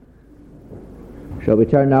Shall we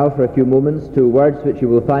turn now for a few moments to words which you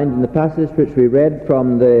will find in the passage which we read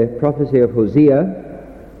from the prophecy of Hosea.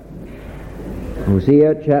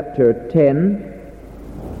 Hosea chapter 10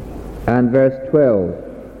 and verse 12.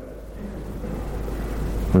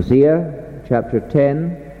 Hosea chapter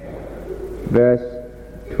 10 verse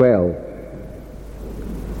 12.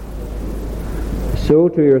 Sow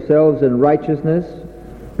to yourselves in righteousness,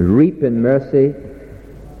 reap in mercy,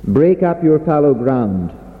 break up your fallow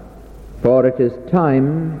ground, for it is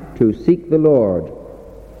time to seek the Lord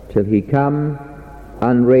till he come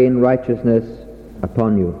and rain righteousness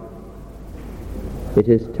upon you. It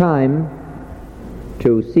is time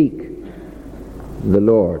to seek the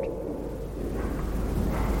Lord.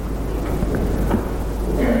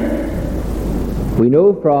 We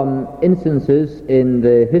know from instances in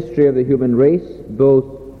the history of the human race, both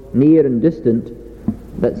near and distant,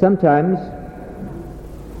 that sometimes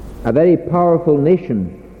a very powerful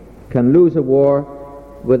nation can lose a war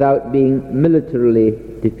without being militarily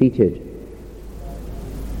defeated.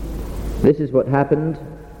 This is what happened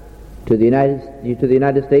to the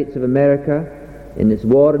United States of America in its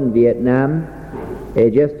war in Vietnam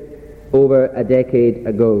just over a decade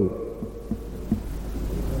ago.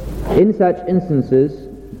 In such instances,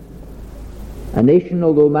 a nation,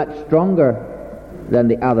 although much stronger than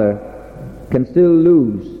the other, can still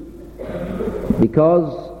lose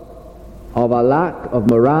because of a lack of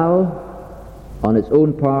morale on its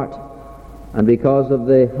own part and because of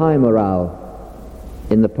the high morale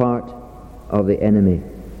in the part of the enemy.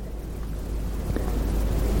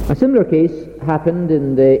 A similar case happened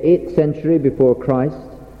in the 8th century before Christ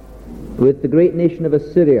with the great nation of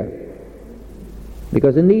Assyria,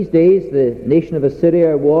 because in these days the nation of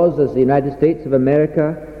Assyria was as the United States of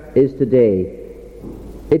America is today.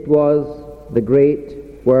 It was the great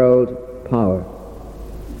world power.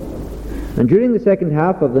 And during the second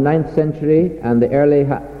half of the 9th century and the early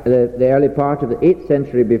part of the 8th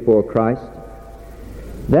century before Christ,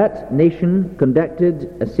 that nation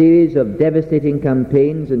conducted a series of devastating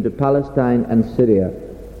campaigns into Palestine and Syria,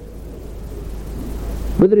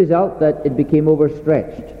 with the result that it became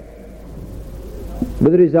overstretched,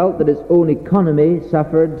 with the result that its own economy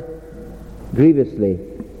suffered grievously,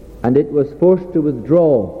 and it was forced to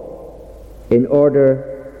withdraw in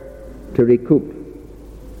order to recoup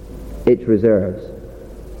its reserves.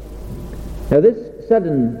 Now, this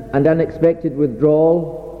sudden and unexpected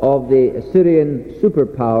withdrawal of the Assyrian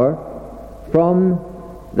superpower from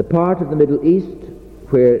the part of the Middle East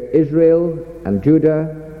where Israel and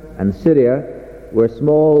Judah and Syria were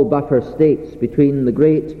small buffer states between the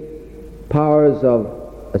great powers of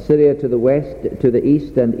Assyria to the west, to the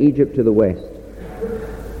east, and Egypt to the west,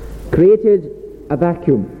 created a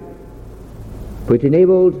vacuum which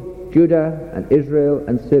enabled Judah and Israel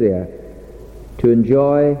and Syria to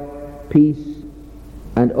enjoy peace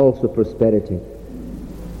and also prosperity.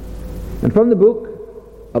 And from the book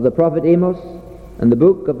of the prophet Amos and the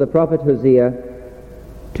book of the prophet Hosea,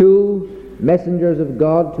 two messengers of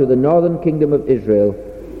God to the northern kingdom of Israel,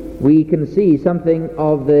 we can see something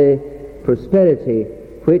of the prosperity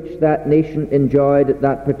which that nation enjoyed at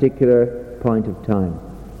that particular point of time.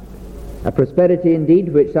 A prosperity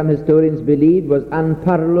indeed which some historians believe was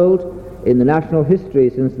unparalleled in the national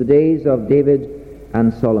history since the days of David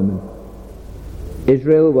and Solomon.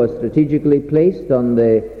 Israel was strategically placed on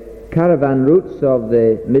the caravan routes of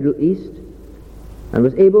the Middle East and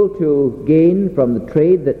was able to gain from the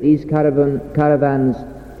trade that these caravans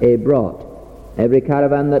brought. Every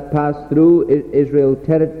caravan that passed through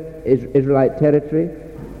Israelite territory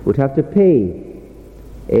would have to pay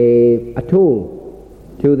a toll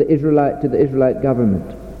to the Israelite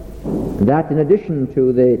government. And that in addition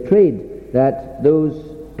to the trade that those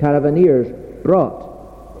caravaneers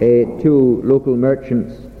brought to local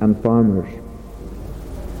merchants and farmers.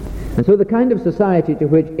 And so the kind of society to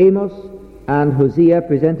which Amos and Hosea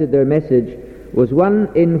presented their message was one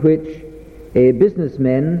in which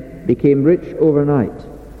businessmen became rich overnight.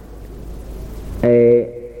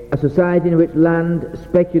 A society in which land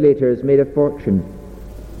speculators made a fortune.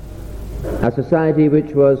 A society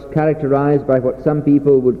which was characterized by what some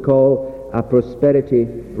people would call a prosperity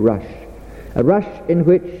rush. A rush in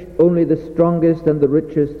which only the strongest and the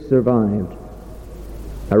richest survived.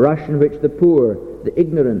 A rush in which the poor, the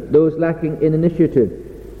ignorant, those lacking in initiative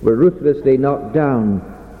were ruthlessly knocked down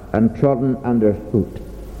and trodden underfoot.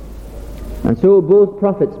 And so both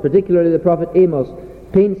prophets, particularly the prophet Amos,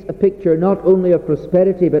 paints a picture not only of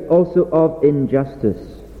prosperity but also of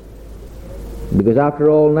injustice. Because after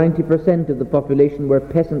all, 90% of the population were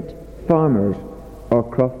peasant farmers or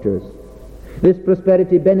crofters. This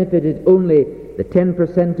prosperity benefited only the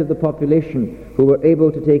 10% of the population who were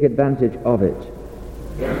able to take advantage of it.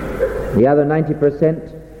 The other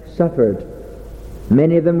 90% suffered.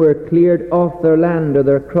 Many of them were cleared off their land or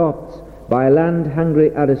their crops by a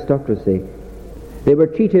land-hungry aristocracy. They were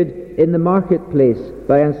cheated in the marketplace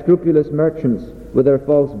by unscrupulous merchants with their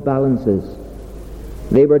false balances.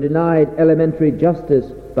 They were denied elementary justice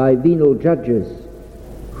by venal judges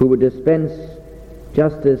who would dispense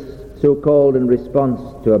justice so-called in response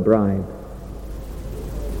to a bribe.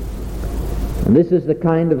 And this is the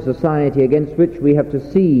kind of society against which we have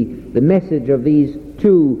to see the message of these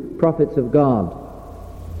two prophets of God,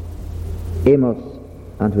 Amos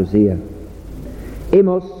and Hosea.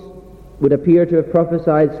 Amos would appear to have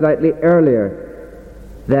prophesied slightly earlier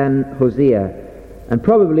than Hosea, and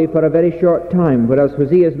probably for a very short time, whereas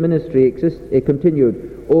Hosea's ministry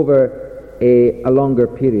continued over a longer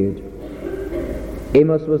period.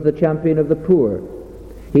 Amos was the champion of the poor.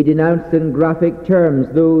 He denounced in graphic terms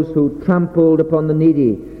those who trampled upon the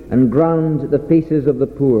needy and ground the faces of the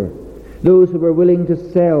poor, those who were willing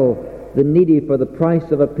to sell the needy for the price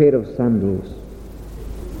of a pair of sandals.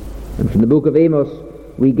 And from the book of Amos,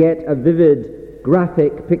 we get a vivid,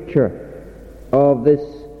 graphic picture of this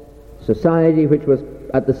society which was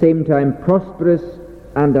at the same time prosperous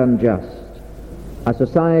and unjust, a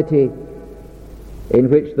society in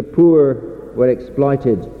which the poor were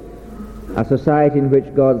exploited, a society in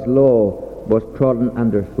which God's law was trodden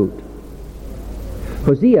underfoot.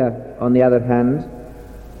 Hosea, on the other hand,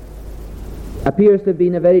 appears to have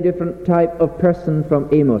been a very different type of person from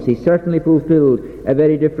Amos. He certainly fulfilled a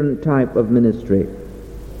very different type of ministry.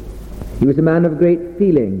 He was a man of great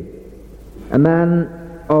feeling, a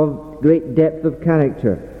man of great depth of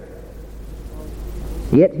character.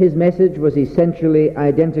 Yet his message was essentially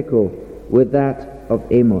identical with that of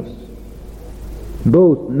Amos.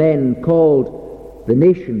 Both men called the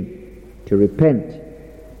nation to repent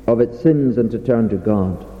of its sins and to turn to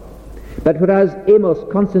God. But whereas Amos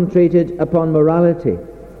concentrated upon morality,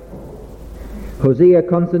 Hosea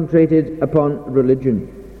concentrated upon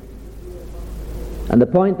religion. And the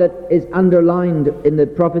point that is underlined in the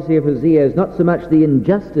prophecy of Hosea is not so much the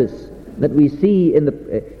injustice that we see in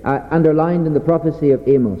underlined in the prophecy of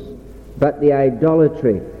Amos, but the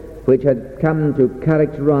idolatry which had come to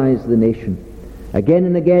characterize the nation. Again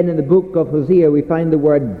and again in the book of Hosea we find the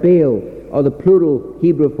word Baal, or the plural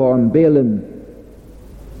Hebrew form Baalim,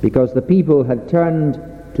 because the people had turned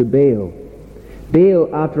to Baal.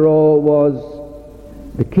 Baal, after all, was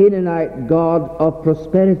the Canaanite god of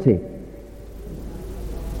prosperity.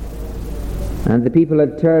 And the people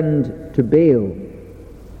had turned to Baal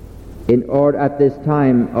in order at this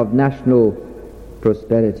time of national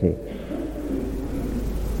prosperity.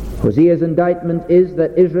 Hosea's indictment is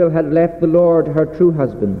that Israel had left the Lord, her true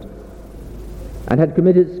husband, and had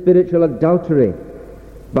committed spiritual adultery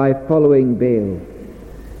by following Baal.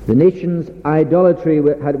 The nation's idolatry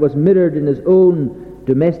was mirrored in his own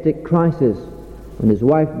domestic crisis when his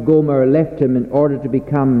wife Gomer left him in order to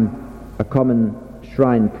become a common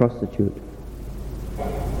shrine prostitute.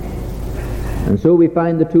 And so we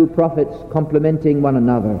find the two prophets complementing one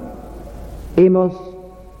another. Amos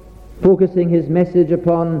focusing his message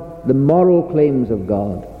upon the moral claims of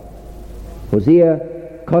God.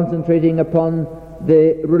 Hosea concentrating upon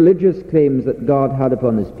the religious claims that God had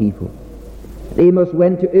upon his people. Amos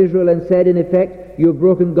went to Israel and said, in effect, you have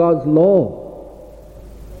broken God's law.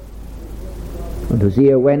 And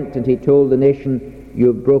Hosea went and he told the nation, you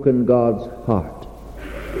have broken God's heart.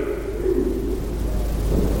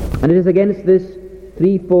 And it is against this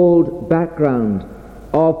threefold background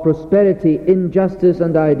of prosperity, injustice,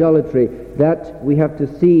 and idolatry that we have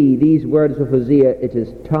to see these words of Hosea, it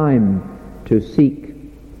is time to seek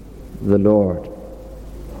the Lord.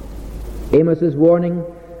 Amos's warning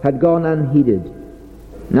had gone unheeded.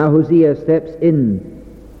 Now Hosea steps in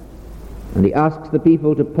and he asks the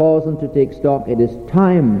people to pause and to take stock. It is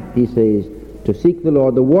time, he says, to seek the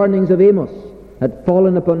Lord. The warnings of Amos had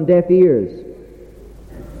fallen upon deaf ears.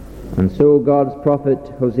 And so God's prophet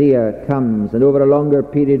Hosea comes and over a longer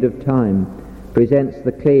period of time presents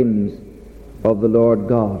the claims of the Lord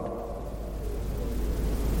God.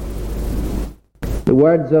 The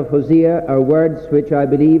words of Hosea are words which I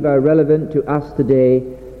believe are relevant to us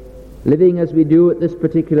today, living as we do at this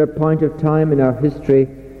particular point of time in our history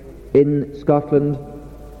in Scotland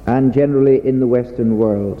and generally in the Western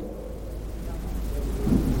world.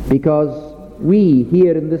 Because we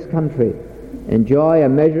here in this country enjoy a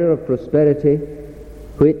measure of prosperity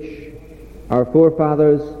which our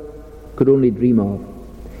forefathers could only dream of.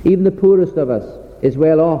 Even the poorest of us is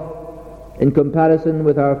well off in comparison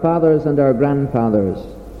with our fathers and our grandfathers.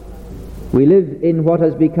 We live in what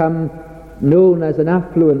has become known as an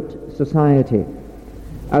affluent society,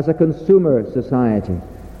 as a consumer society,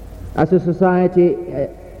 as a society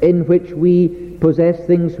in which we possess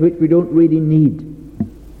things which we don't really need.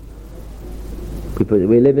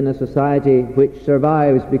 We live in a society which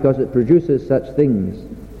survives because it produces such things.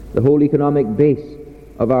 The whole economic base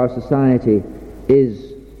of our society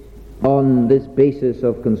is on this basis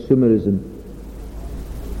of consumerism.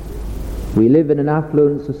 We live in an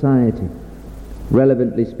affluent society,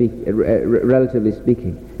 relatively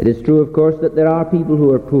speaking. It is true, of course, that there are people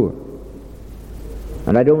who are poor.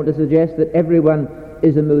 And I don't want to suggest that everyone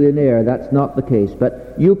is a millionaire. That's not the case.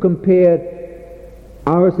 But you compare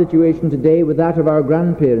our situation today with that of our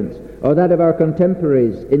grandparents, or that of our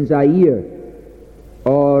contemporaries in Zaire,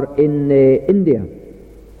 or in India,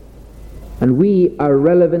 and we are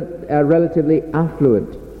relatively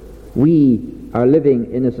affluent. We are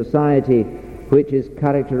living in a society which is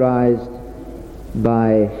characterized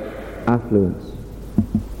by affluence.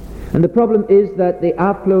 And the problem is that the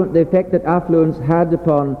effect that affluence had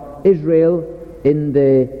upon Israel in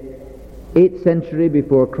the 8th century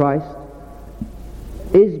before Christ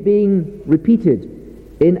is being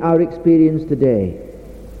repeated in our experience today,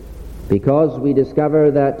 because we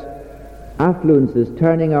discover that affluence is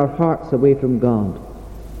turning our hearts away from God.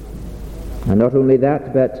 And not only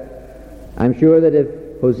that, but I'm sure that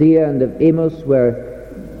if Hosea and if Amos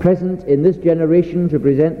were present in this generation to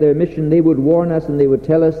present their mission, they would warn us and they would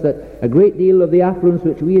tell us that a great deal of the affluence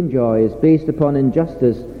which we enjoy is based upon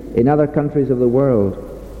injustice in other countries of the world,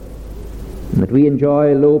 and that we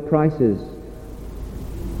enjoy low prices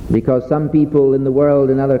because some people in the world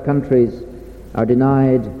in other countries are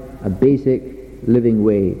denied a basic living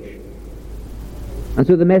wage. And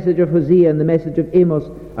so the message of Hosea and the message of Amos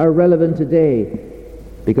are relevant today,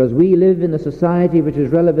 because we live in a society which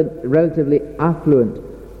is relatively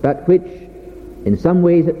affluent, but which, in some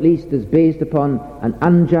ways at least, is based upon an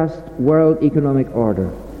unjust world economic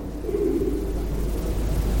order.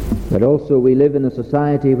 But also we live in a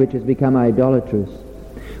society which has become idolatrous.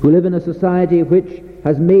 We live in a society which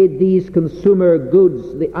has made these consumer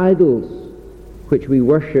goods the idols which we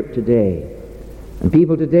worship today. And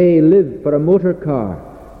people today live for a motor car,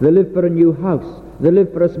 they live for a new house, they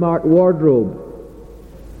live for a smart wardrobe.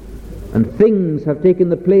 And things have taken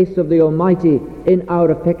the place of the Almighty in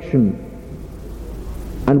our affection.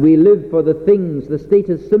 And we live for the things, the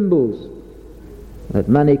status symbols that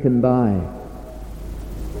money can buy.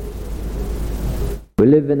 We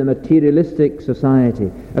live in a materialistic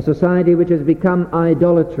society, a society which has become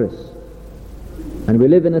idolatrous. And we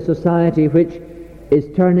live in a society which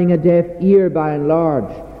is turning a deaf ear by and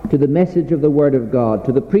large to the message of the Word of God,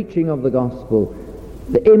 to the preaching of the gospel.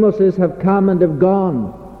 The Amoses have come and have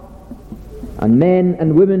gone, and men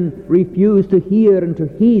and women refuse to hear and to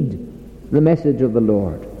heed the message of the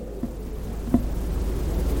Lord.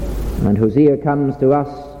 And Hosea comes to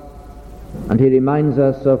us, and he reminds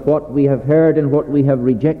us of what we have heard and what we have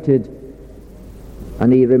rejected.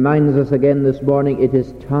 And he reminds us again this morning, it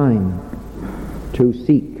is time to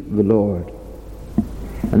seek the Lord.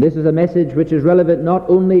 And this is a message which is relevant not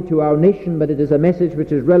only to our nation, but it is a message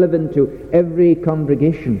which is relevant to every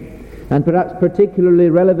congregation, and perhaps particularly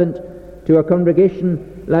relevant to a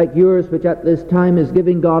congregation like yours, which at this time is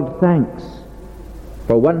giving God thanks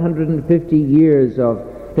for 150 years of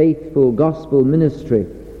faithful gospel ministry.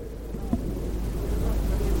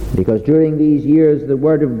 Because during these years the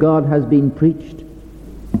Word of God has been preached.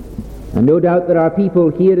 And no doubt there are people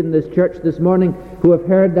here in this church this morning who have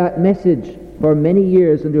heard that message for many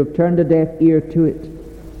years and who have turned a deaf ear to it.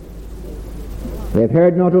 They have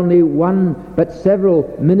heard not only one but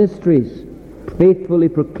several ministries faithfully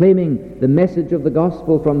proclaiming the message of the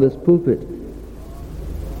gospel from this pulpit.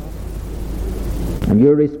 And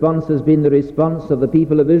your response has been the response of the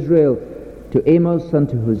people of Israel to Amos and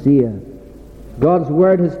to Hosea. God's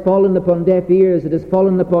word has fallen upon deaf ears, it has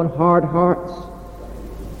fallen upon hard hearts.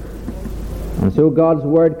 And so God's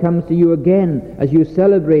word comes to you again as you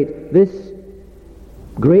celebrate this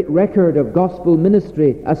great record of gospel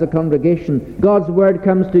ministry as a congregation. God's word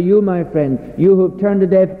comes to you, my friend, you who have turned a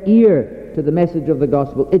deaf ear to the message of the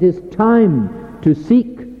gospel. It is time to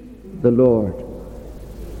seek the Lord.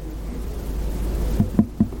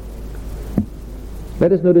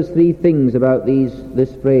 Let us notice three things about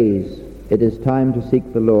this phrase, it is time to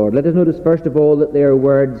seek the Lord. Let us notice first of all that they are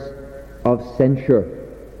words of censure.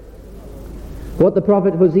 What the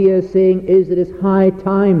prophet Hosea is saying is it is high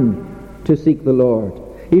time to seek the Lord.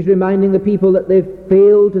 He's reminding the people that they've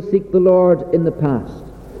failed to seek the Lord in the past,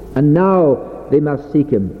 and now they must seek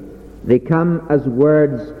Him. They come as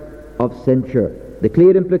words of censure. The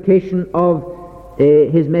clear implication of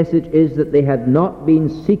his message is that they had not been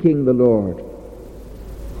seeking the Lord.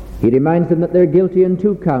 He reminds them that they're guilty on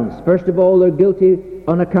two counts. First of all, they're guilty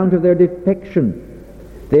on account of their defection.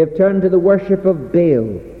 They have turned to the worship of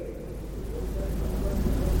Baal.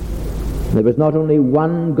 There was not only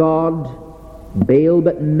one god, Baal,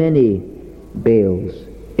 but many Baals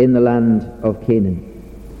in the land of Canaan.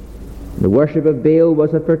 The worship of Baal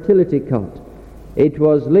was a fertility cult. It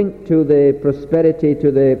was linked to the prosperity,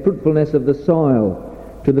 to the fruitfulness of the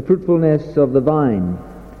soil, to the fruitfulness of the vine.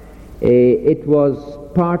 It was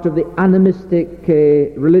part of the animistic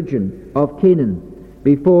religion of Canaan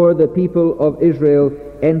before the people of Israel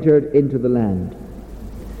entered into the land.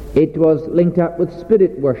 It was linked up with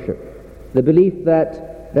spirit worship, the belief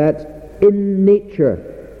that in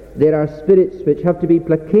nature there are spirits which have to be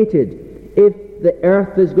placated if the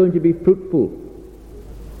earth is going to be fruitful.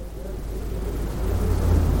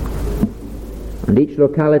 And each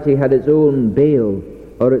locality had its own Baal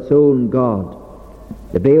or its own god.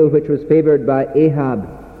 The Baal which was favored by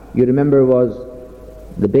Ahab, you remember, was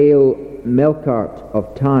the Baal Melkart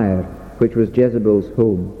of Tyre, which was Jezebel's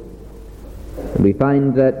home. And we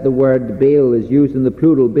find that the word Baal is used in the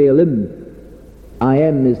plural, Baalim.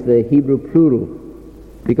 I-am is the Hebrew plural,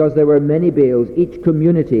 because there were many Baals. Each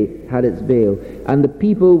community had its Baal, and the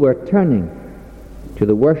people were turning to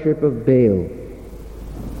the worship of Baal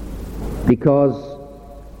because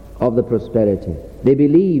of the prosperity. They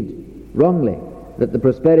believed wrongly that the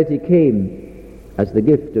prosperity came as the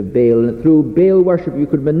gift of Baal, and that through Baal worship you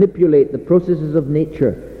could manipulate the processes of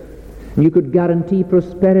nature, and you could guarantee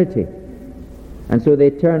prosperity. And so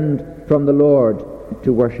they turned from the Lord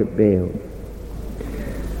to worship Baal.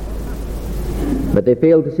 But they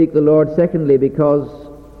failed to seek the Lord, secondly, because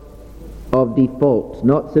of default,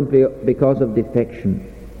 not simply because of defection.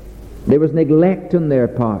 There was neglect on their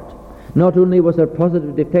part. Not only was there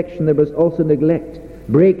positive defection, there was also neglect.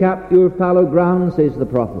 Break up your fallow ground, says the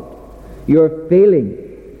prophet. You're failing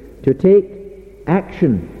to take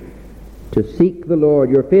action to seek the Lord.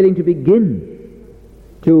 You're failing to begin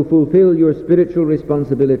to fulfill your spiritual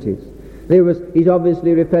responsibilities. He's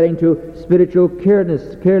obviously referring to spiritual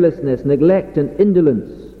carelessness, neglect, and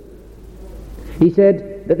indolence. He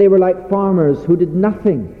said that they were like farmers who did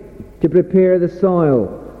nothing to prepare the soil,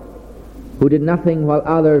 who did nothing while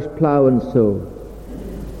others plow and sow.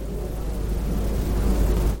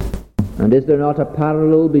 And is there not a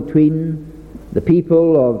parallel between the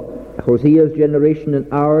people of Hosea's generation and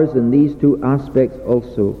ours in these two aspects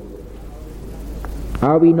also?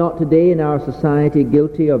 Are we not today in our society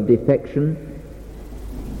guilty of defection?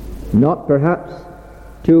 Not perhaps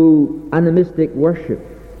to animistic worship,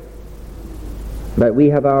 but we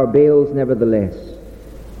have our Baals nevertheless.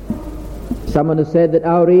 Someone has said that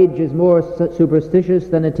our age is more superstitious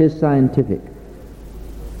than it is scientific.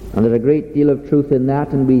 And there's a great deal of truth in that,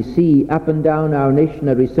 and we see up and down our nation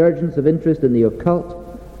a resurgence of interest in the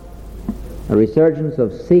occult, a resurgence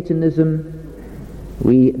of Satanism.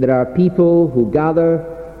 There are people who gather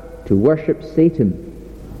to worship Satan.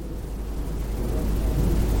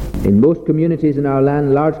 In most communities in our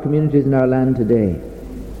land, large communities in our land today,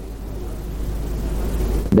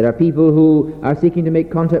 there are people who are seeking to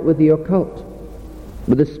make contact with the occult,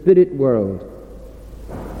 with the spirit world.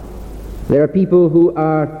 There are people who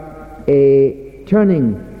are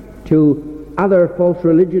turning to other false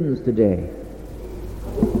religions today.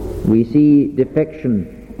 We see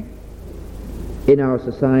defection in our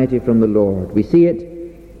society from the Lord. We see it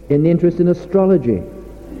in the interest in astrology.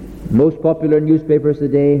 Most popular newspapers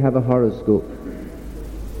today have a horoscope.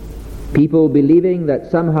 People believing that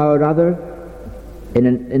somehow or other,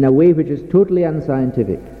 in a way which is totally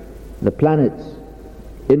unscientific, the planets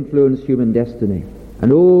influence human destiny.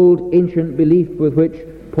 An old ancient belief with which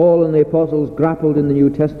Paul and the apostles grappled in the New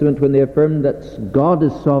Testament when they affirmed that God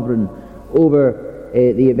is sovereign over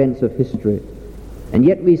the events of history. And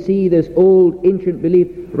yet we see this old ancient belief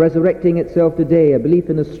resurrecting itself today, a belief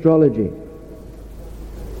in astrology,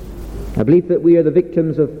 a belief that we are the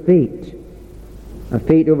victims of fate, a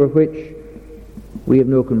fate over which we have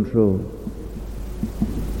no control.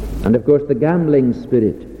 And of course the gambling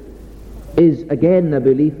spirit is again a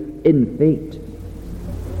belief in fate.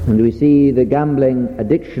 And we see the gambling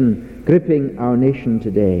addiction gripping our nation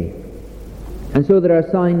today. And so there are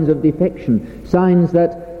signs of defection, signs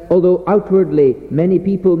that although outwardly many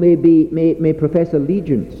people may profess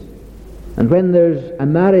allegiance, and when there's a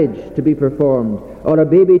marriage to be performed, or a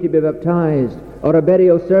baby to be baptized, or a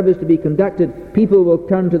burial service to be conducted, people will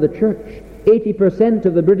turn to the church. 80%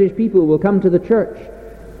 of the British people will come to the church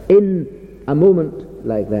in a moment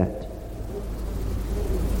like that.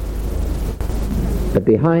 But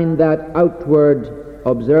behind that outward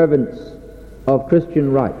observance of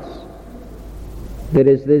Christian rites, there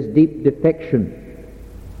is this deep defection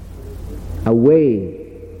away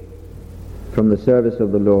from the service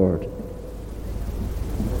of the Lord.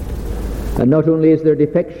 And not only is there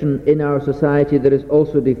defection in our society, there is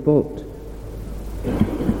also default.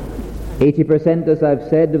 80%, as I've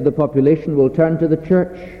said, of the population will turn to the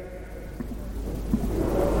church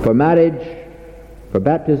for marriage, for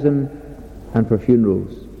baptism, and for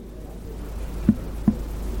funerals.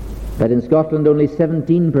 But in Scotland, only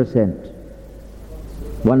 17%,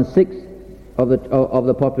 1/6 of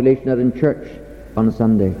the population are in church on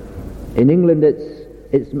Sunday. In England,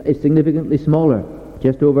 it's significantly smaller,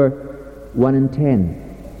 just over 1 in 10.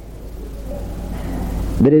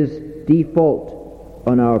 There is default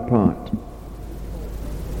on our part,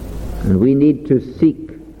 and we need to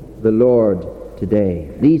seek the Lord today.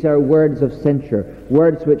 These are words of censure,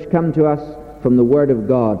 words which come to us from the Word of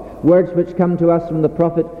God, words which come to us from the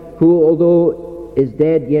prophet who, although is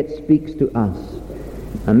dead, yet speaks to us.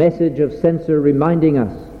 A message of censure reminding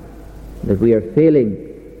us that we are failing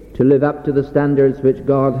to live up to the standards which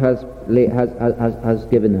God has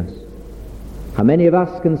given us. How many of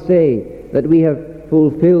us can say that we have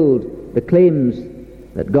fulfilled the claims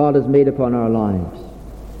that God has made upon our lives?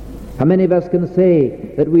 How many of us can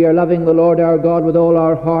say that we are loving the Lord our God with all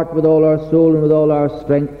our heart, with all our soul, and with all our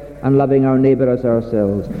strength, and loving our neighbour as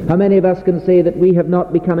ourselves? How many of us can say that we have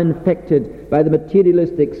not become infected by the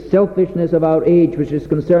materialistic selfishness of our age, which is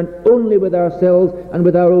concerned only with ourselves and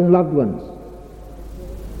with our own loved ones?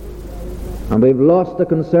 And we've lost the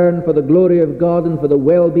concern for the glory of God and for the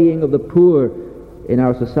well-being of the poor in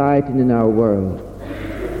our society and in our world.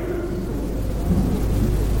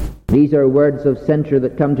 These are words of censure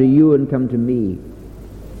that come to you and come to me.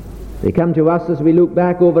 They come to us as we look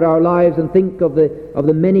back over our lives and think of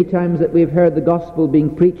the many times that we've heard the gospel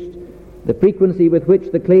being preached, the frequency with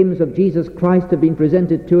which the claims of Jesus Christ have been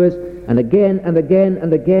presented to us, and again and again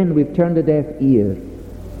and again we've turned a deaf ear.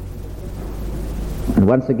 And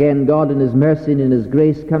once again, God in His mercy and in His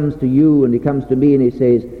grace comes to you and He comes to me and He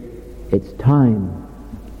says, it's time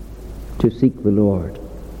to seek the Lord.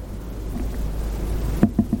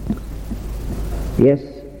 Yes,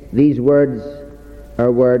 these words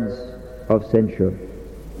are words of censure.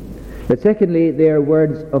 But secondly, they are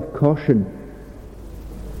words of caution.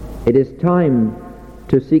 It is time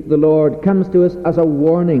to seek the Lord comes to us as a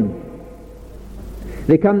warning.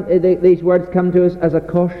 These words come to us as a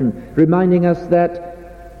caution, reminding us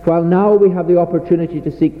that while now we have the opportunity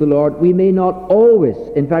to seek the Lord, we may not always,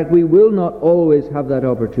 in fact we will not always have that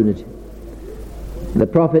opportunity. The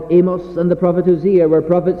prophet Amos and the prophet Hosea were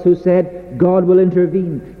prophets who said, God will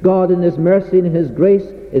intervene. God in His mercy and His grace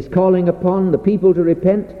is calling upon the people to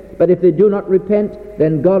repent, but if they do not repent,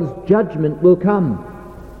 then God's judgment will come.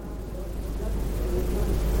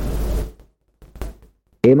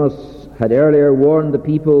 Amos had earlier warned the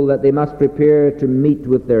people that they must prepare to meet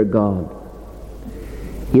with their God.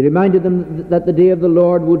 He reminded them that the day of the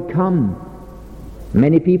Lord would come.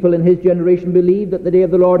 Many people in his generation believed that the day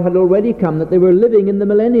of the Lord had already come, that they were living in the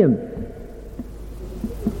millennium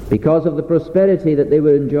because of the prosperity that they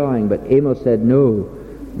were enjoying. But Amos said, no,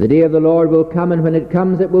 the day of the Lord will come, and when it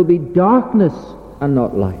comes it will be darkness and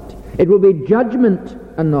not light. It will be judgment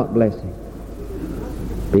and not blessing,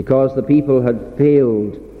 because the people had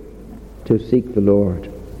failed to seek the Lord.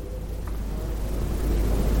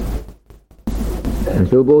 And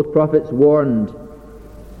so both prophets warned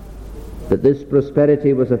that this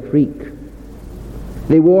prosperity was a freak.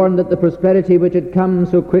 They warned that the prosperity which had come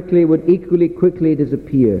so quickly would equally quickly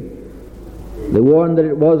disappear. They warned that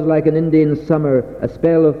it was like an Indian summer, a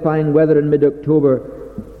spell of fine weather in mid-October,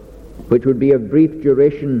 which would be of brief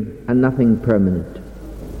duration and nothing permanent.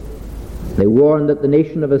 They warned that the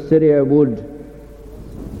nation of Assyria would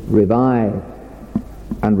revive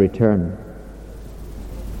and return.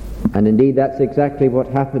 And indeed that's exactly what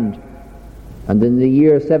happened. And in the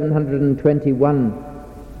year 721,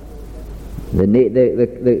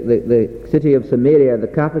 the city of Samaria, the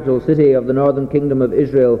capital city of the northern kingdom of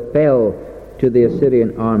Israel, fell to the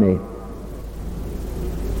Assyrian army.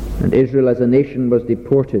 And Israel as a nation was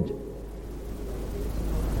deported.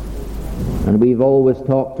 And we've always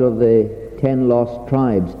talked of the 10 lost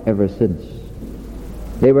tribes ever since.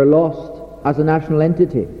 They were lost as a national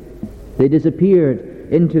entity. They disappeared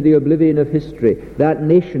into the oblivion of history. That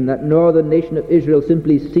nation, that northern nation of Israel,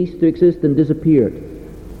 simply ceased to exist and disappeared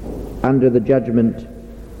under the judgment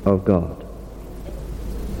of God.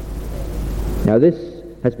 Now this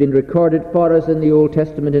has been recorded for us in the Old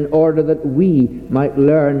Testament in order that we might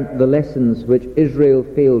learn the lessons which Israel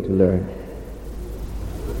failed to learn.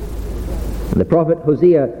 The prophet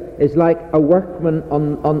Hosea is like a workman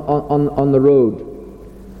on the road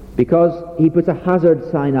because he puts a hazard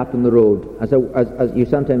sign up on the road, as you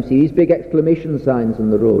sometimes see, these big exclamation signs on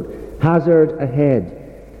the road. Hazard ahead.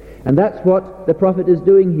 And that's what the prophet is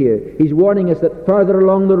doing here. He's warning us that further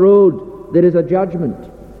along the road there is a judgment.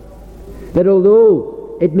 That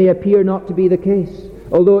although it may appear not to be the case,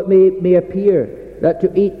 although it may appear that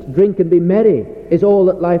to eat, drink, and be merry is all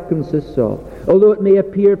that life consists of, although it may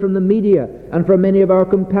appear from the media and from many of our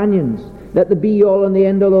companions that the be-all and the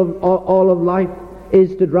end-all of life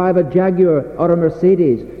is to drive a Jaguar or a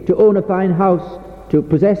Mercedes, to own a fine house, to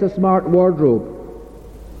possess a smart wardrobe.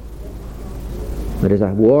 There is a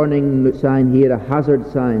warning sign here, a hazard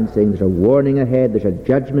sign, saying there's a warning ahead, there's a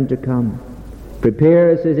judgment to come.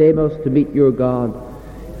 Prepare, says Amos, to meet your God.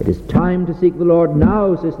 It is time to seek the Lord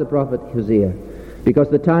now, says the prophet Hosea, because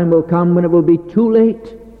the time will come when it will be too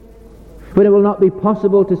late, when it will not be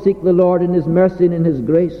possible to seek the Lord in his mercy and in his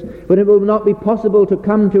grace, when it will not be possible to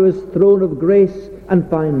come to his throne of grace and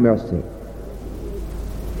find mercy.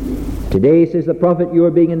 Today, says the prophet, you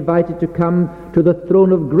are being invited to come to the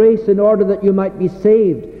throne of grace in order that you might be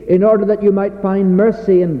saved, in order that you might find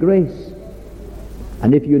mercy and grace.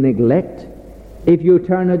 And if you neglect, if you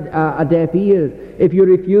turn a deaf ear, if you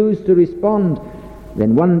refuse to respond,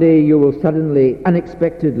 then one day you will suddenly,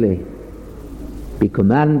 unexpectedly, be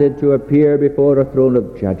commanded to appear before a throne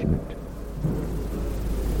of judgment.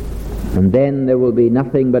 And then there will be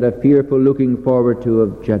nothing but a fearful looking forward to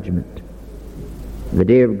of judgment. The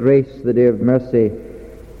day of grace, the day of mercy,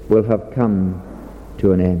 will have come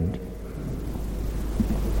to an end.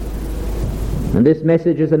 And this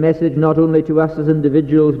message is a message not only to us as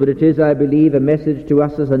individuals, but it is, I believe, a message to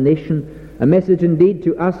us as a nation, a message indeed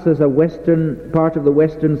to us as a Western part of the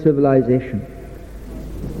Western civilization.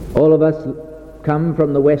 All of us come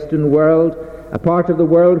from the Western world, a part of the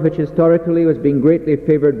world which historically was being greatly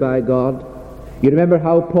favored by God. You remember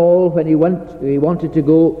how Paul, when he wanted to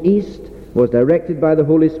go east, was directed by the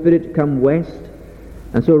Holy Spirit to come west.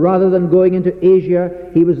 And so rather than going into Asia,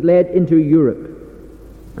 he was led into Europe.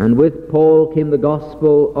 And with Paul came the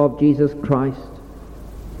gospel of Jesus Christ.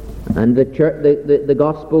 And the church, the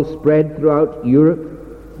gospel spread throughout Europe.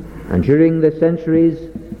 And during the centuries,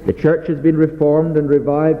 the church has been reformed and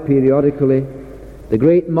revived periodically. The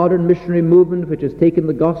great modern missionary movement which has taken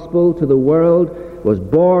the gospel to the world was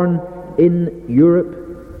born in Europe,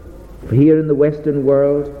 here in the Western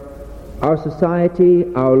world. Our society,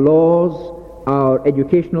 our laws, our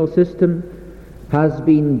educational system has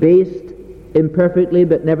been based imperfectly,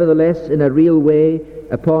 but nevertheless in a real way,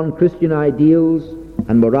 upon Christian ideals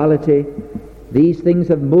and morality. These things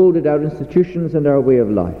have molded our institutions and our way of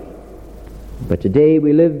life. But today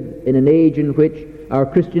we live in an age in which our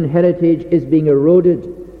Christian heritage is being eroded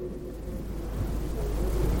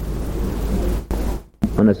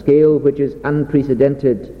on a scale which is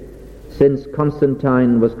unprecedented since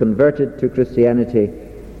Constantine was converted to Christianity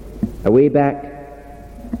way back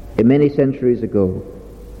many centuries ago.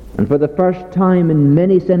 And for the first time in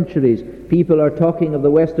many centuries, people are talking of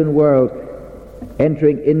the Western world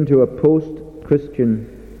entering into a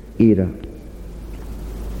post-Christian era.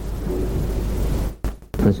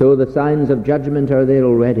 And so the signs of judgment are there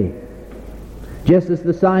already. Just as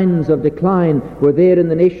the signs of decline were there in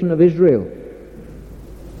the nation of Israel,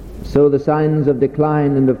 so the signs of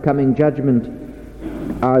decline and of coming judgment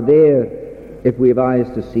are there if we have eyes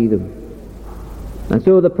to see them. And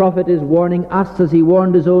so the prophet is warning us as he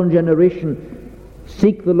warned his own generation,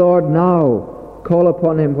 seek the Lord now, call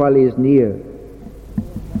upon him while he is near.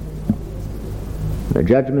 The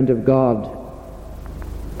judgment of God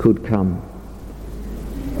could come.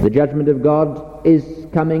 The judgment of God is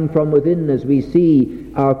coming from within as we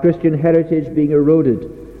see our Christian heritage being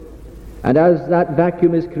eroded. And as that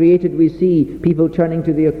vacuum is created, we see people turning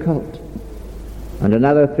to the occult. And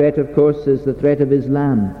another threat, of course, is the threat of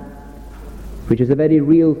Islam, which is a very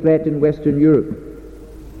real threat in Western Europe.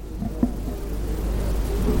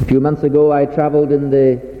 A few months ago I travelled in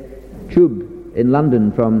the tube in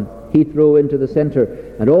London from Heathrow into the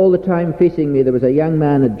centre, and all the time facing me there was a young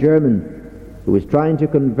man, a German, who was trying to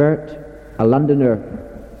convert a Londoner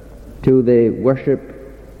to the worship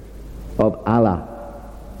of Allah,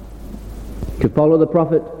 to follow the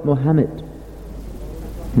Prophet Muhammad.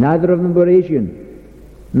 Neither of them were Asian.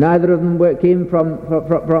 Neither of them came from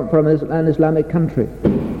an Islamic country.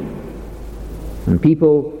 And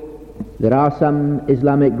there are some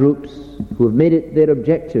Islamic groups who have made it their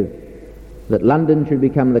objective that London should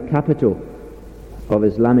become the capital of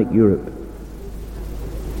Islamic Europe.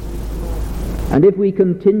 And if we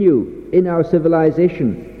continue in our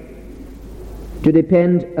civilization to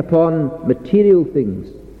depend upon material things,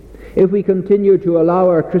 If we continue to allow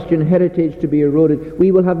our Christian heritage to be eroded,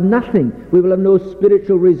 we will have nothing. We will have no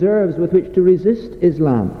spiritual reserves with which to resist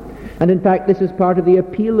Islam. And in fact, this is part of the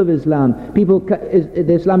appeal of Islam.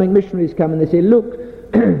 The Islamic missionaries come and they say, look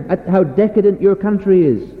at how decadent your country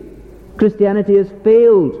is. Christianity has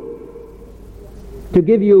failed to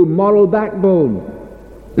give you moral backbone.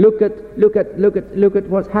 Look at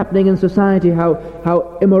what's happening in society,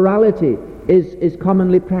 how immorality is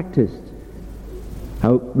commonly practiced.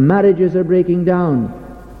 How marriages are breaking down.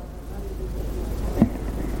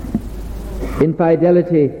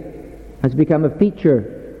 Infidelity has become a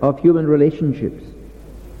feature of human relationships.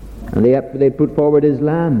 And they put forward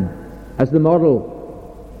Islam as the model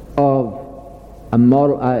of a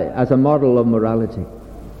model of morality.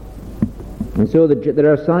 And so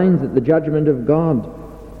there are signs that the judgment of God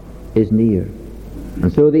is near.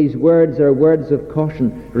 And so these words are words of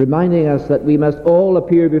caution, reminding us that we must all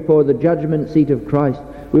appear before the judgment seat of Christ.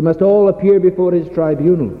 We must all appear before his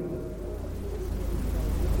tribunal.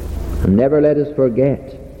 And never let us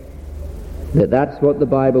forget that that's what the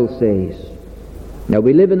Bible says. Now,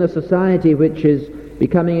 we live in a society which is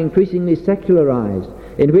becoming increasingly secularized,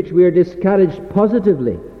 in which we are discouraged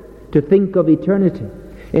positively to think of eternity,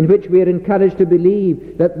 in which we are encouraged to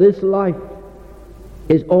believe that this life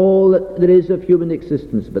is all that there is of human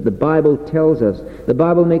existence. But the Bible tells us, the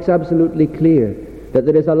Bible makes absolutely clear that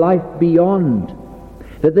there is a life beyond,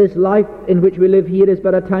 that this life in which we live here is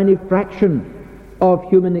but a tiny fraction of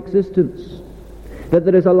human existence, that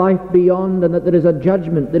there is a life beyond, and that there is a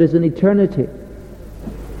judgment, there is an eternity.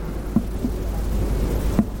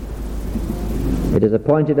 It is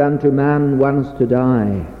appointed unto man once to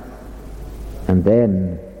die, and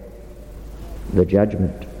then the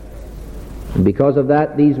judgment. And because of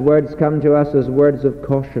that, these words come to us as words of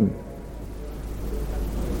caution.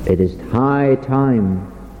 It is high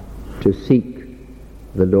time to seek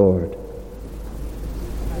the Lord.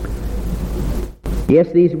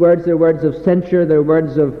 Yes, these words are words of censure, they're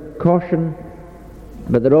words of caution,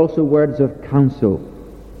 but they're also words of counsel.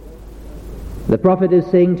 The prophet is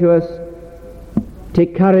saying to us,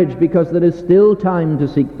 take courage, because there is still time to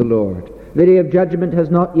seek the Lord. The day of judgment has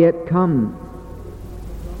not yet come.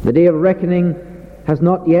 The day of reckoning has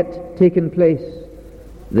not yet taken place.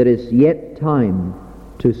 There is yet time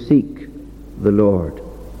to seek the Lord.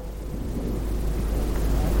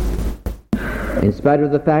 In spite of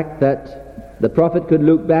the fact that the prophet could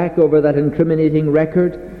look back over that incriminating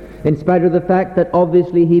record, in spite of the fact that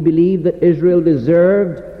obviously he believed that Israel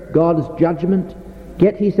deserved God's judgment,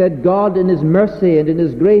 yet he said God in his mercy and in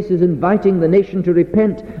his grace is inviting the nation to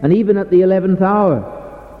repent, and even at the 11th hour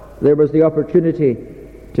there was the opportunity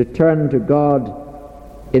to turn to God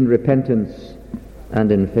in repentance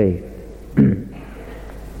and in faith.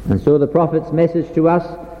 And so the prophet's message to us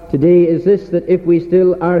today is this, that if we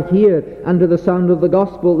still are here under the sound of the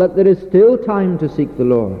gospel, that there is still time to seek the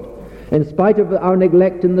Lord. In spite of our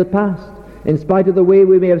neglect in the past, in spite of the way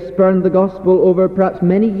we may have spurned the gospel over perhaps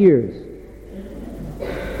many years,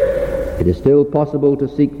 it is still possible to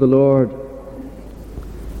seek the Lord.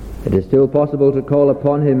 It is still possible to call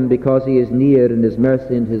upon him, because he is near in his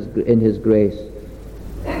mercy and in his grace.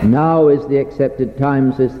 Now is the accepted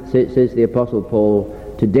time, says the Apostle Paul.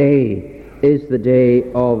 Today is the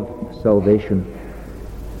day of salvation.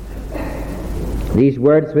 These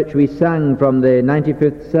words which we sang from the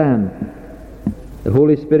 95th Psalm, the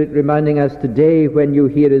Holy Spirit reminding us, today when you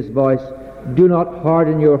hear his voice, do not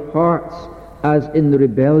harden your hearts as in the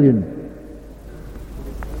rebellion.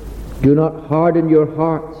 Do not harden your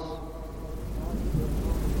hearts.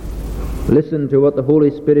 Listen to what the Holy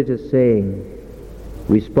Spirit is saying.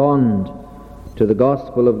 Respond to the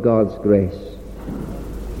gospel of God's grace.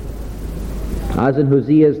 As in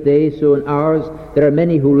Hosea's day, so in ours, there are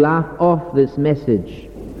many who laugh off this message.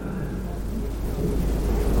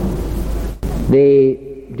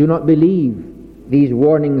 They do not believe these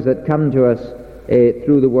warnings that come to us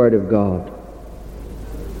through the Word of God.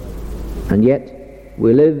 And yet,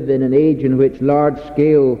 we live in an age in which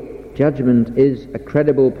large-scale judgment is a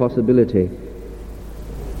credible possibility.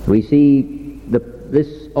 We see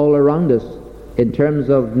this all around us in terms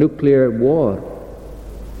of nuclear war.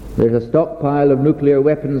 There's a stockpile of nuclear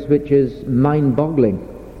weapons which is mind-boggling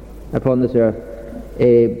upon this earth.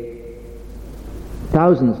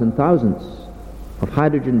 Thousands and thousands of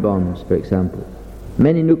hydrogen bombs, for example.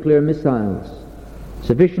 Many nuclear missiles,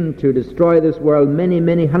 sufficient to destroy this world many,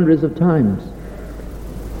 many hundreds of times.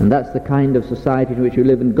 And that's the kind of society in which we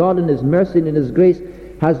live. And God in his mercy and in his grace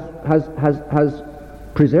has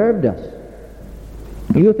preserved us.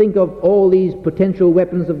 You think of all these potential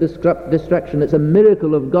weapons of destruction. It's a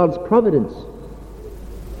miracle of God's providence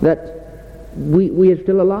that we are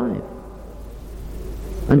still alive.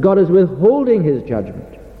 And God is withholding his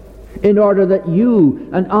judgment in order that you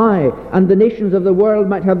and I and the nations of the world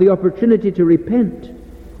might have the opportunity to repent.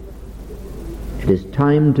 It is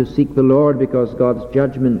time to seek the Lord, because God's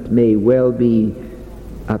judgment may well be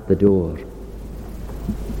at the door.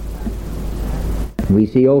 We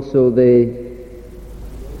see also the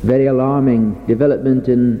very alarming development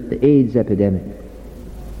in the AIDS epidemic.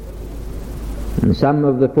 And some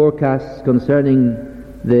of the forecasts concerning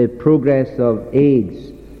the progress of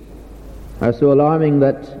AIDS are so alarming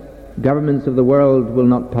that governments of the world will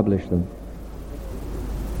not publish them.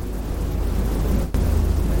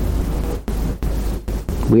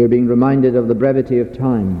 We are being reminded of the brevity of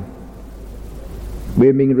time. We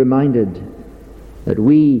are being reminded that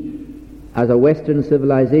we, as a Western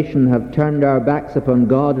civilization, have turned our backs upon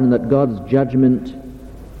God, and that God's judgment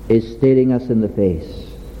is staring us in the face.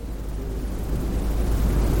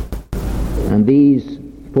 And these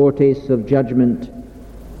foretastes of judgment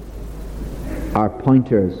are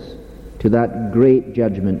pointers to that great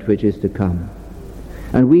judgment which is to come.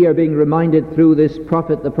 And we are being reminded through this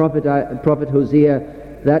prophet, the prophet Hosea,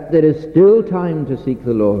 that there is still time to seek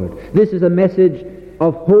the Lord. This is a message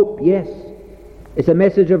of hope, yes. It's a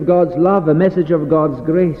message of God's love, a message of God's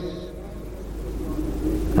grace,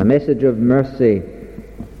 a message of mercy,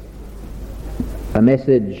 a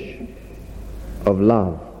message of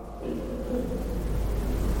love.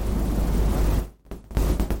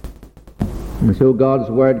 And so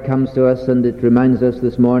God's word comes to us, and it reminds us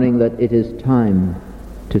this morning that it is time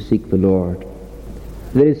to seek the Lord.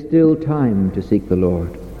 There is still time to seek the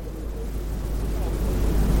Lord.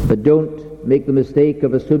 But don't make the mistake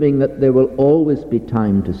of assuming that there will always be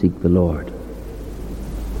time to seek the Lord.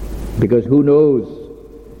 Because who knows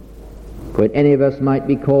when any of us might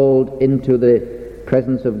be called into the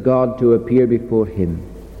presence of God to appear before him.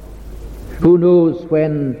 Who knows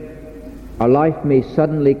when our life may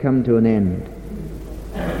suddenly come to an end.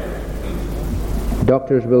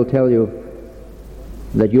 Doctors will tell you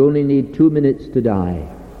that you only need 2 minutes to die.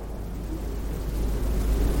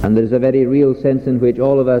 And there's a very real sense in which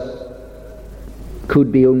all of us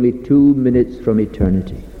could be only 2 minutes from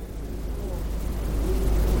eternity.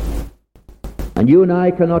 And you and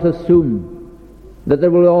I cannot assume that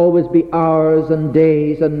there will always be hours and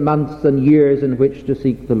days and months and years in which to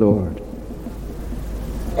seek the Lord.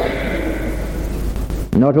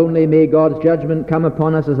 Not only may God's judgment come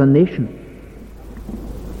upon us as a nation,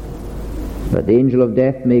 but the angel of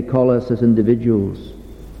death may call us as individuals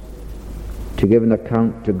to give an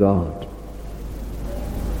account to God.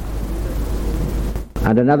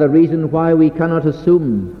 And another reason why we cannot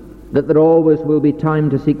assume that there always will be time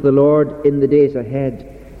to seek the Lord in the days ahead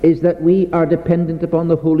is that we are dependent upon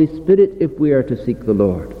the Holy Spirit if we are to seek the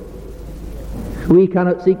Lord. We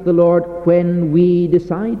cannot seek the Lord when we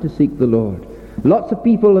decide to seek the Lord. Lots of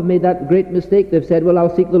people have made that great mistake. They've said, well,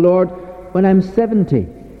 I'll seek the Lord when I'm 70.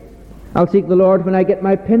 I'll seek the Lord when I get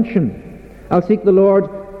my pension. I'll seek the Lord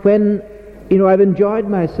when, I've enjoyed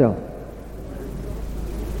myself.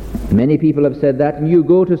 Many people have said that, and you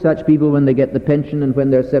go to such people when they get the pension and when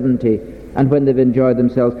they're 70 and when they've enjoyed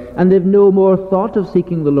themselves, and they've no more thought of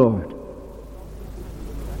seeking the Lord.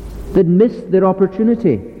 They'd missed their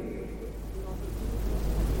opportunity.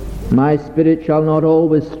 My spirit shall not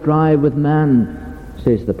always strive with man,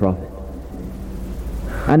 says the prophet.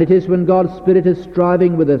 And it is when God's Spirit is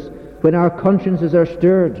striving with us, when our consciences are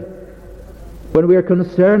stirred, when we are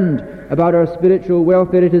concerned about our spiritual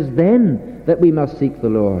welfare, it is then that we must seek the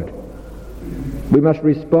Lord. We must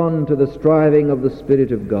respond to the striving of the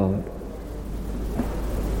Spirit of God.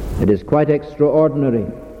 It is quite extraordinary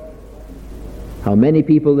how many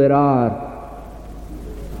people there are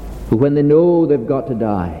who, when they know they've got to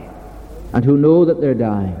die, and who know that they're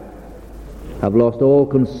dying, have lost all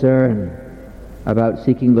concern about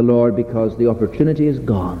seeking the Lord because the opportunity is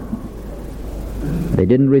gone. They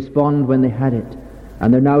didn't respond when they had it,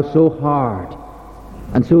 and they're now so hard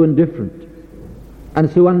and so indifferent and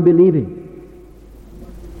so unbelieving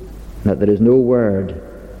that there is no word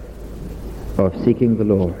of seeking the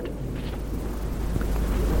Lord.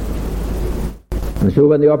 And so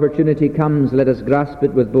when the opportunity comes, let us grasp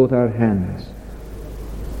it with both our hands.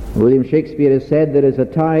 William Shakespeare has said, there is a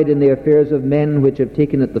tide in the affairs of men which have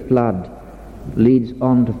taken at the flood, leads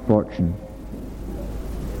on to fortune.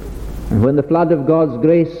 And when the flood of God's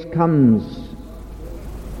grace comes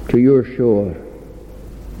to your shore,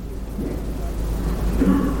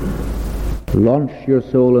 launch your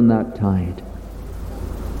soul in that tide,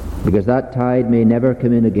 because that tide may never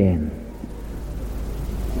come in again.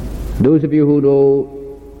 Those of you who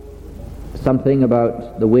know something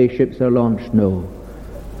about the way ships are launched know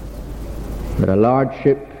that a large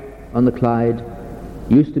ship on the Clyde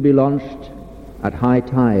used to be launched at high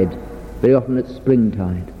tide, very often at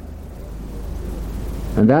springtide.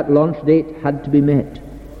 And that launch date had to be met.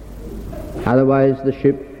 Otherwise the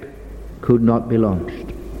ship could not be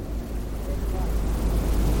launched.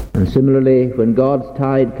 And similarly, when God's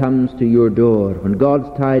tide comes to your door, when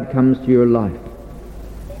God's tide comes to your life,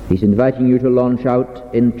 He's inviting you to launch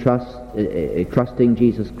out in trusting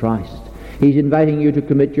Jesus Christ. He's inviting you to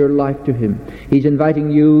commit your life to Him. He's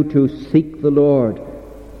inviting you to seek the Lord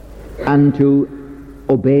and to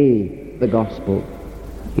obey the gospel.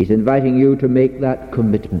 He's inviting you to make that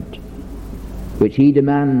commitment which He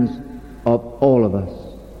demands of all of us.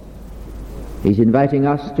 He's inviting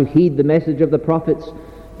us to heed the message of the prophets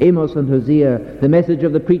Amos and Hosea, the message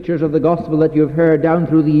of the preachers of the gospel that you have heard down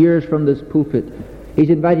through the years from this pulpit. He's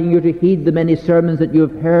inviting you to heed the many sermons that you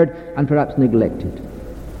have heard and perhaps neglected.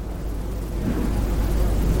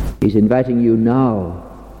 He's inviting you now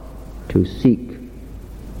to seek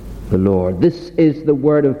the Lord. This is the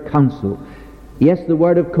word of counsel, yes, the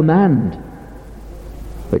word of command,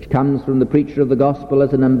 which comes from the preacher of the gospel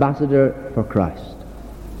as an ambassador for Christ.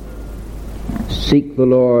 Seek the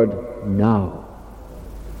Lord now.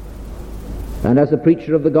 And as a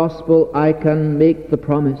preacher of the gospel, I can make the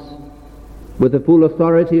promise, with the full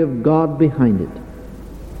authority of God behind it,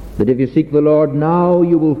 that if you seek the Lord now,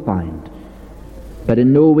 you will find. But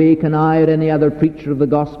in no way can I or any other preacher of the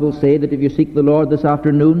gospel say that if you seek the Lord this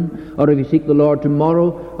afternoon, or if you seek the Lord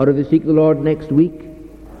tomorrow, or if you seek the Lord next week,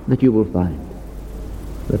 that you will find.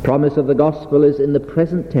 The promise of the gospel is in the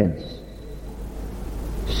present tense.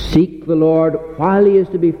 Seek the Lord while He is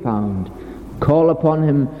to be found. Call upon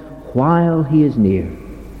Him while He is near.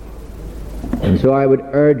 And so I would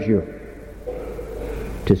urge you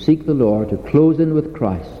to seek the Lord, to close in with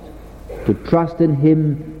Christ, to trust in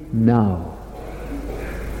Him now.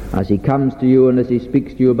 As He comes to you and as He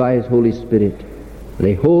speaks to you by His Holy Spirit,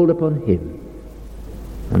 lay hold upon Him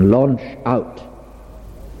and launch out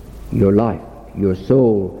your life, your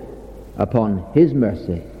soul, upon His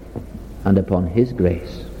mercy and upon His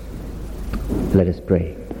grace. Let us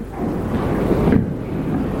pray.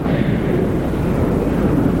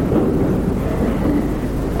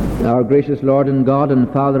 Our gracious Lord and God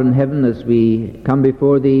and Father in heaven, as we come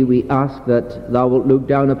before Thee, we ask that Thou wilt look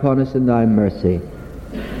down upon us in Thy mercy.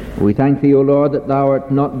 We thank Thee, O Lord, that Thou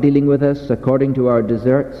art not dealing with us according to our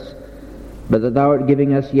deserts, but that Thou art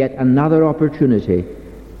giving us yet another opportunity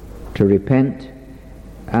to repent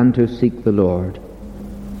and to seek the Lord.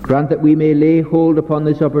 Grant that we may lay hold upon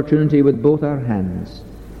this opportunity with both our hands,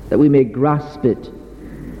 that we may grasp it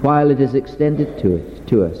while it is extended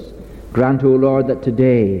to us. Grant, O Lord, that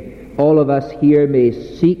today all of us here may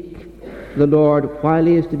seek the Lord while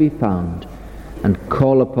He is to be found, and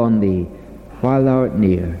call upon Thee while Thou art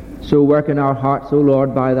near. So work in our hearts, O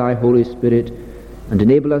Lord, by Thy Holy Spirit, and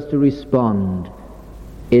enable us to respond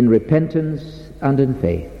in repentance and in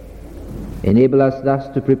faith. Enable us thus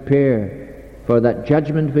to prepare for that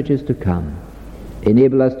judgment which is to come.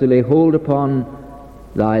 Enable us to lay hold upon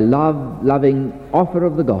Thy loving offer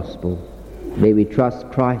of the gospel. May we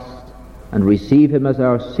trust Christ and receive Him as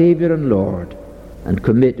our Saviour and Lord, and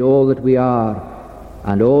commit all that we are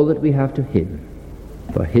and all that we have to Him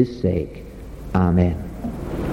for His sake. Amen.